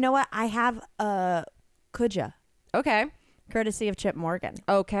 You know what? I have a Kuja. Okay. Courtesy of Chip Morgan.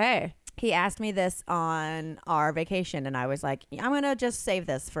 Okay. He asked me this on our vacation, and I was like, I'm going to just save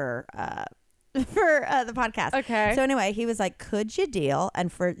this for the podcast. Okay. So anyway, he was like, could you deal?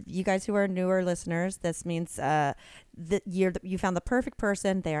 And for you guys who are newer listeners, this means you found the perfect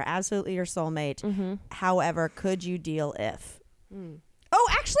person. They are absolutely your soulmate. Mm-hmm. However, could you deal if? Oh,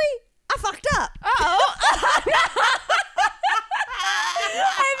 actually, I fucked up. Uh-oh.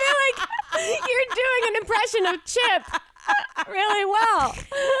 I feel like you're doing an impression of Chip really well.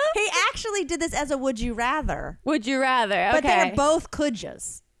 He actually did this as a would you rather. Would you rather? Okay. But they're both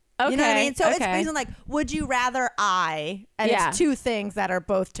couldas. Okay. You know what I mean? So it's basically like, would you rather and it's two things that are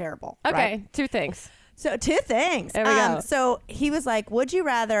both terrible. Okay, right? Two things. So two things. There we go. So he was like, would you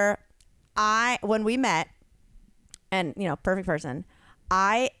rather when we met, and you know, perfect person,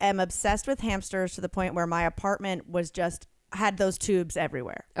 I am obsessed with hamsters to the point where my apartment was just had those tubes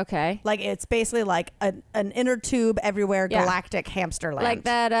everywhere. Okay. Like it's basically like an inner tube everywhere, galactic hamster land. Like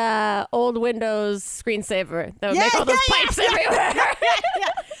that old Windows screensaver that would make all those pipes everywhere. Yeah.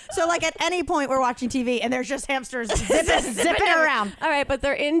 So like at any point we're watching TV and there's just hamsters zipping around. All right, but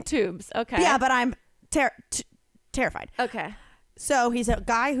they're in tubes. Okay. Yeah, but I'm terrified. Okay. So he's a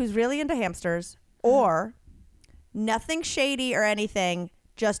guy who's really into hamsters, or nothing shady or anything,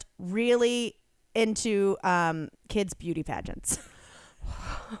 just really into kids' beauty pageants.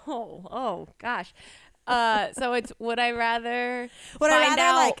 Oh gosh. So it's would I rather find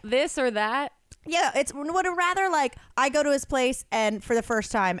out like this or that? Yeah, it's would I rather like I go to his place and for the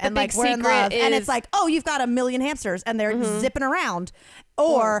first time and like we're in love and it's like, oh, you've got 1 million hamsters and they're zipping around,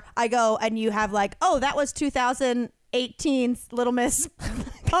 or I go and you have like, oh, that was 2018's Little Miss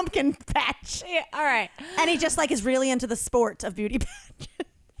Pumpkin Patch. Yeah, all right. And he just like is really into the sport of beauty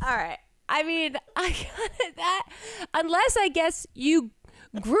pageants. All right. I mean, I got that. Unless I guess you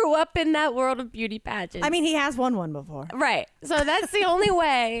grew up in that world of beauty pageants. I mean, he has won one before. Right. So that's the only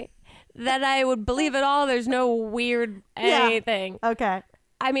way that I would believe it all. There's no weird anything. Yeah. Okay.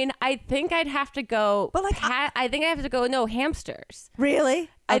 I mean, I think I'd have to go. But like, I think I have to go. No, hamsters. Really?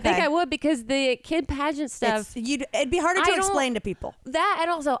 I think I would, because the kid pageant stuff. It'd be harder to explain to people. That,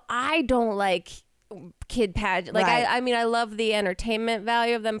 and also I don't like kid pageant. Like I mean, I love the entertainment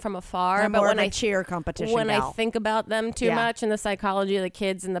value of them from afar, but when I cheer competition, when I think about them too much and the psychology of the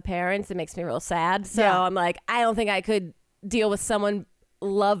kids and the parents, it makes me real sad. So I'm like, I don't think I could deal with someone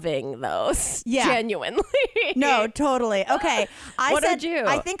loving those genuinely. No, totally. Okay. What did you?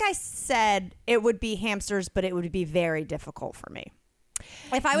 I think I said it would be hamsters, but it would be very difficult for me.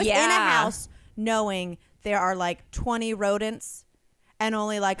 If I was in a house knowing there are like 20 rodents and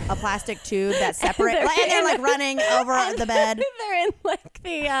only like a plastic tube that separate, and they're like running over the bed. They're in like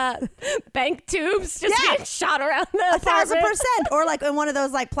the bank tubes, just being shot around the 1,000%, or like in one of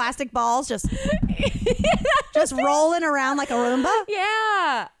those like plastic balls, just rolling around like a Roomba.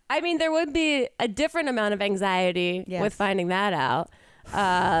 Yeah, I mean there would be a different amount of anxiety with finding that out,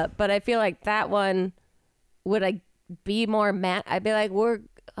 but I feel like that one would I be more I'd be like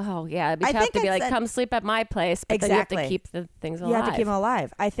it'd be tough to be like, come sleep at my place, but then you have to keep the things alive. You have to keep them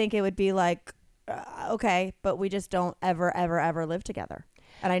alive. I think it would be like, okay, but we just don't ever live together.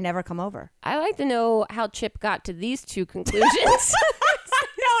 And I never come over. I like to know how Chip got to these two conclusions. I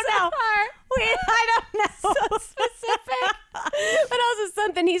don't know. So specific. But also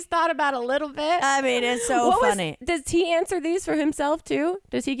something he's thought about a little bit. I mean, it's so funny. Does he answer these for himself too?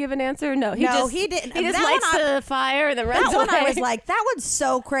 Does he give an answer? No, he didn't. He just lights the fire and then runs away. That one I was like, that one's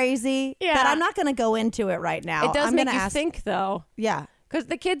so crazy that I'm not going to go into it right now. It does make you think though. Yeah. Because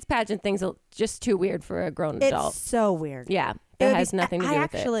the kids pageant thing's just too weird for a grown adult. It's so weird. Yeah. It has nothing to do with it. I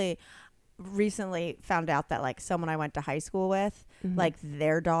actually recently found out that like someone I went to high school with, like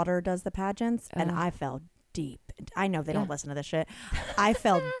their daughter does the pageants, and I fell deep. I know they don't listen to this shit. I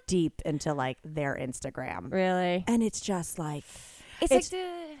fell deep into like their Instagram. Really? And it's just like,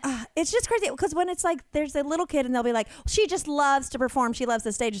 It's just crazy because when it's like there's a little kid and they'll be like, she just loves to perform, she loves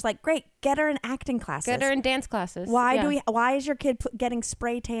the stage. It's like, great, get her in acting classes, get her in dance classes. Why is your kid getting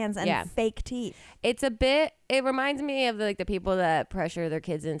spray tans and fake teeth? It reminds me of like the people that pressure their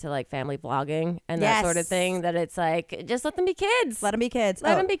kids into like family vlogging and that sort of thing, that it's like, just let them be kids. Let them be kids.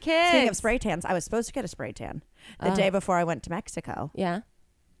 Speaking of spray tans, I was supposed to get a spray tan the day before I went to Mexico. Yeah.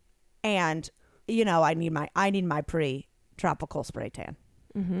 And I need my pre-tropical spray tan.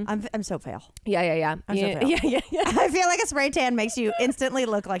 Mm-hmm. I'm so pale. Yeah. I'm so pale. Yeah. I feel like a spray tan makes you instantly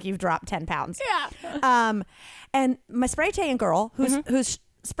look like you've dropped 10 pounds. Yeah. And my spray tan girl, who's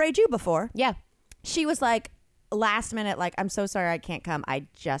sprayed you before. Yeah. She was like, last minute, like, I'm so sorry I can't come. I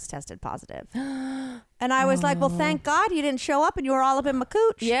just tested positive. And I was like, well, thank God you didn't show up and you were all up in my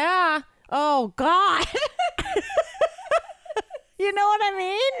cooch. Yeah. Oh, God. You know what I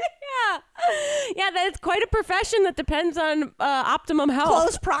mean? Yeah, that's quite a profession that depends on optimum health.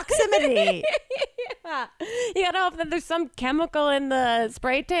 Close proximity. Yeah. You gotta hope that there's some chemical in the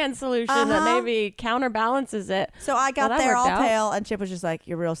spray tan solution that maybe counterbalances it. So I got there all pale, and Chip was just like,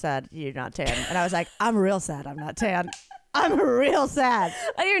 you're real sad you're not tan. And I was like, I'm real sad I'm not tan. I'm real sad.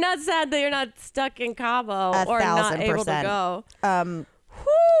 You're not sad that you're not stuck in Cabo or not able to go.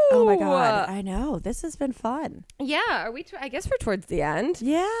 Oh my God. I know. This has been fun. Yeah. Are we? I guess we're towards the end.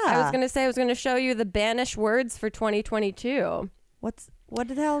 Yeah. I was going to show you the banished words for 2022. What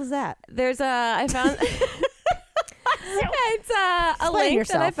the hell is that? I found it's a link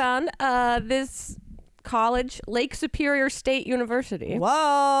that I found. This college, Lake Superior State University. Whoa.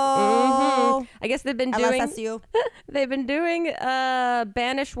 Mm-hmm. I guess they've been doing LSSU. They've been doing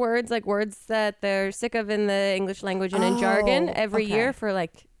banished words, like words that they're sick of in the English language and in jargon every year for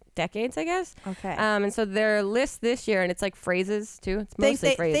like decades, I guess. Okay. And so their list this year, and it's like phrases too. It's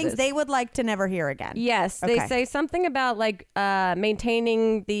mostly phrases. Things they would like to never hear again. Yes. They say something about like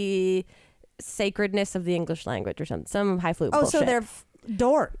maintaining the sacredness of the English language or something. Some highfalutin bullshit. So they're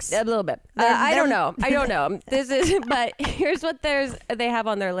dorks. A little bit. I don't know. This is, but here's what they have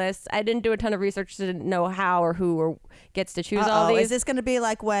on their list. I didn't do a ton of research to know how or who gets to choose all these. Is this going to be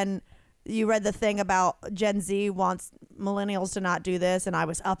like when you read the thing about Gen Z wants millennials to not do this, and I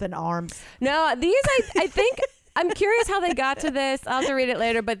was up in arms? No, these I think. I'm curious how they got to this. I'll have to read it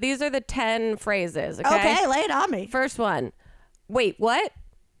later, but these are the 10 phrases. Okay, lay it on me. First one. Wait, what?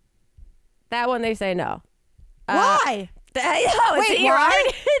 That one they say no. Why? Wait,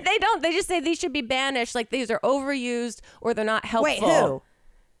 what? They don't. They just say these should be banished. Like these are overused or they're not helpful. Wait, who?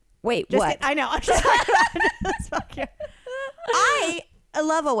 Wait, what? I know. I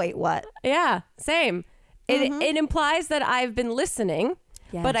love a wait, what? Yeah, same. It implies that I've been listening,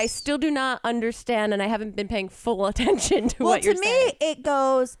 but I still do not understand, and I haven't been paying full attention to what you're saying. Well, to me, it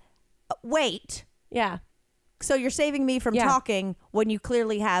goes, wait. Yeah. So you're saving me from talking when you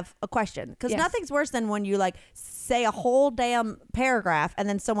clearly have a question. Because nothing's worse than when you like say a whole damn paragraph and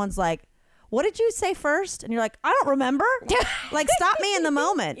then someone's like, what did you say first? And you're like, I don't remember. Like, stop me in the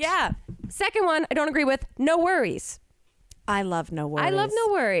moment. Yeah. Second one, I don't agree with. No worries. I love no worries. I love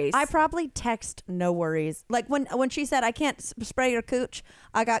no worries. I probably text no worries. Like when she said, I can't spray your cooch,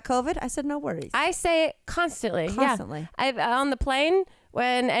 I got COVID, I said no worries. I say it constantly. Constantly. Yeah. On the plane,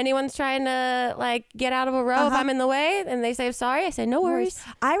 when anyone's trying to like get out of a row, if I'm in the way and they say sorry, I say no worries.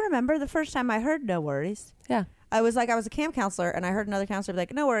 I remember the first time I heard no worries. Yeah. I was a camp counselor and I heard another counselor be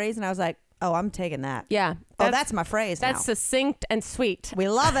like, no worries. And I was like, oh, I'm taking that. Yeah. That's my phrase now. That's succinct and sweet. We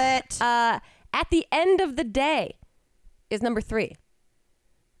love it. At the end of the day is number 3.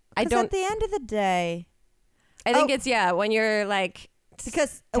 At the end of the day. I think it's, when you're like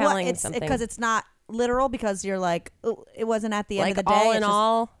telling something. Because it's not literal, because you're like, it wasn't at the end of the day. All in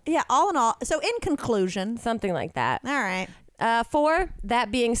all. Yeah, all in all. So in conclusion. Something like that. All right. 4,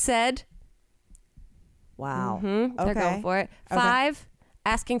 that being said. Wow. Mm-hmm. They're going for it. 5,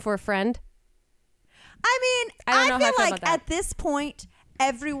 asking for a friend. I mean, I feel like at this point,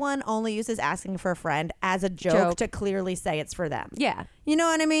 everyone only uses asking for a friend as a joke to clearly say it's for them. Yeah. You know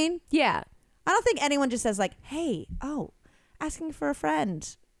what I mean? Yeah. I don't think anyone just says like, hey, asking for a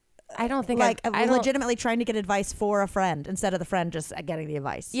friend. I don't think I'm legitimately trying to get advice for a friend instead of the friend just getting the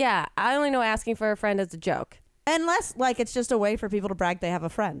advice. Yeah. I only know asking for a friend as a joke. Unless like it's just a way for people to brag they have a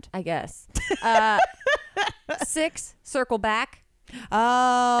friend. I guess. 6, circle back. Oh,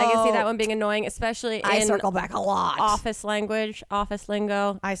 I can see that one being annoying, especially I in circle back a lot. Office language, office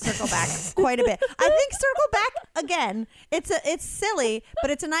lingo. I circle back quite a bit. I think circle back again. It's silly, but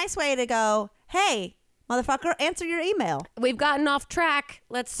it's a nice way to go, hey, motherfucker, answer your email. We've gotten off track.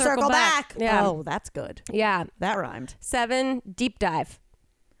 Let's circle back. Yeah. Oh, that's good. Yeah. That rhymed. 7, deep dive.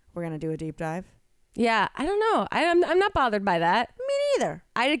 We're going to do a deep dive. Yeah, I don't know. I'm not bothered by that. Me neither.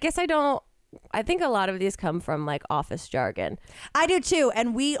 I guess I don't. I think a lot of these come from like office jargon. I do too,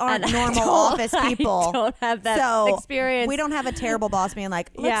 and we aren't normal office people. I don't have that experience. We don't have a terrible boss being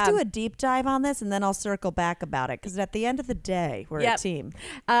like, let's do a deep dive on this, and then I'll circle back about it. Because at the end of the day, we're a team.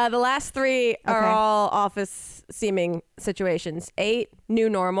 The last three are all office seeming situations. 8, new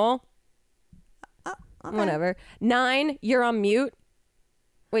normal. Whatever. 9, you're on mute.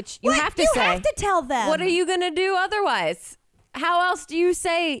 Which you have to say. You have to tell them. What are you going to do otherwise? How else do you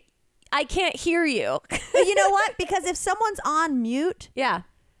say, I can't hear you? You know what? Because if someone's on mute,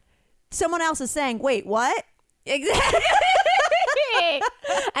 someone else is saying, wait, what? Exactly.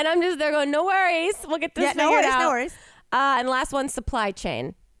 And I'm just there going, no worries. We'll get this figured out. No worries. And last one, supply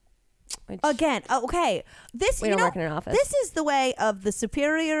chain. Again, okay. We don't work in an office. This is the way of the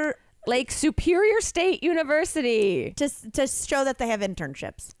Superior State University to show that they have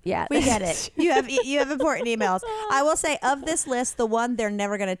internships. Yeah, we get it. You have important emails. I will say, of this list, the one they're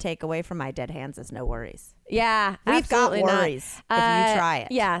never going to take away from my dead hands is no worries. Yeah, we've got worries if you try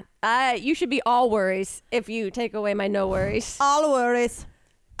it. Yeah, you should be all worries if you take away my no worries. All worries.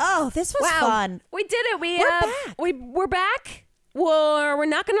 Oh, this was fun. We did it. We're back. We're back. Well, we're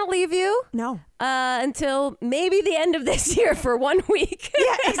not going to leave you. No. Until maybe the end of this year for 1 week.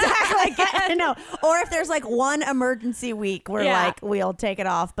 Yeah, exactly. I know. Or if there's like one emergency week, we'll take it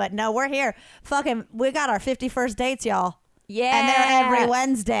off. But no, we're here. Fucking, we got our 51st dates, y'all. Yeah. And they're every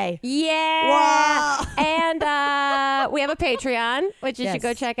Wednesday. Yeah. Whoa. And we have a Patreon, which you should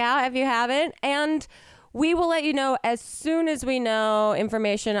go check out if you haven't. And we will let you know as soon as we know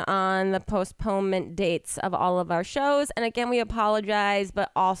information on the postponement dates of all of our shows. And again, we apologize, but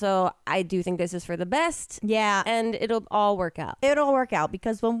also I do think this is for the best. Yeah. And it'll all work out. It'll work out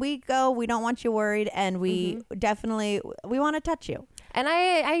because when we go, we don't want you worried, and we we want to touch you. And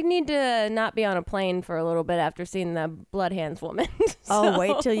I need to not be on a plane for a little bit after seeing the Blood Hands woman. Oh,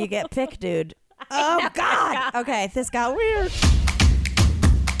 wait till you get picked, dude. Oh, God. Okay, this got weird.